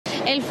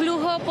El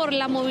flujo por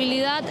la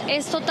movilidad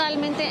es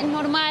totalmente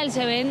normal.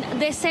 Se ven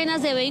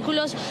decenas de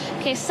vehículos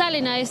que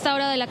salen a esta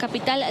hora de la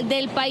capital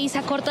del país.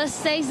 A cortas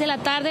 6 de la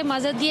tarde,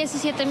 más de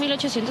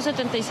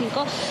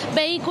 17.875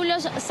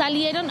 vehículos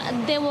salieron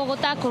de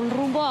Bogotá con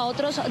rumbo a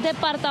otros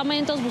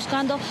departamentos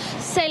buscando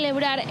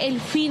celebrar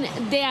el fin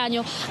de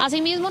año.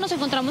 Asimismo, nos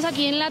encontramos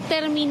aquí en la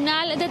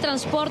terminal de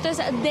transportes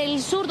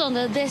del sur,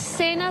 donde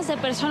decenas de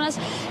personas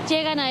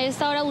llegan a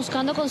esta hora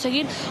buscando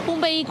conseguir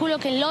un vehículo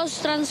que los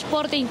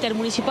transporte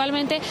intermunicipalmente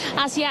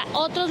hacia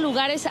otros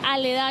lugares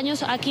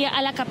aledaños aquí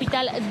a la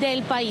capital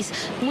del país.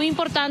 Muy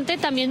importante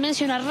también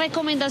mencionar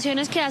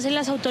recomendaciones que hacen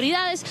las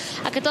autoridades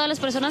a que todas las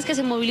personas que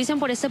se movilicen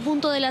por este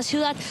punto de la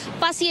ciudad,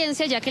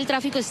 paciencia, ya que el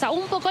tráfico está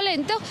un poco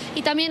lento,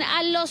 y también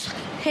a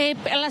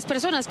las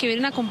personas que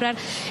vienen a comprar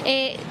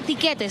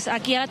tiquetes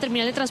aquí a la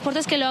terminal de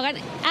transportes, que lo hagan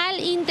al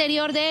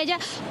interior de ella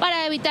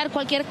para evitar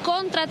cualquier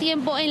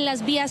contratiempo en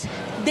las vías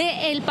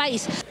del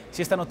país.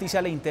 Si esta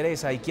noticia le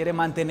interesa y quiere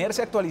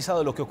mantenerse actualizado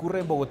de lo que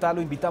ocurre en Bogotá,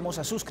 lo invitamos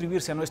a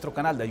suscribirse a nuestro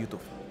canal de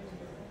YouTube.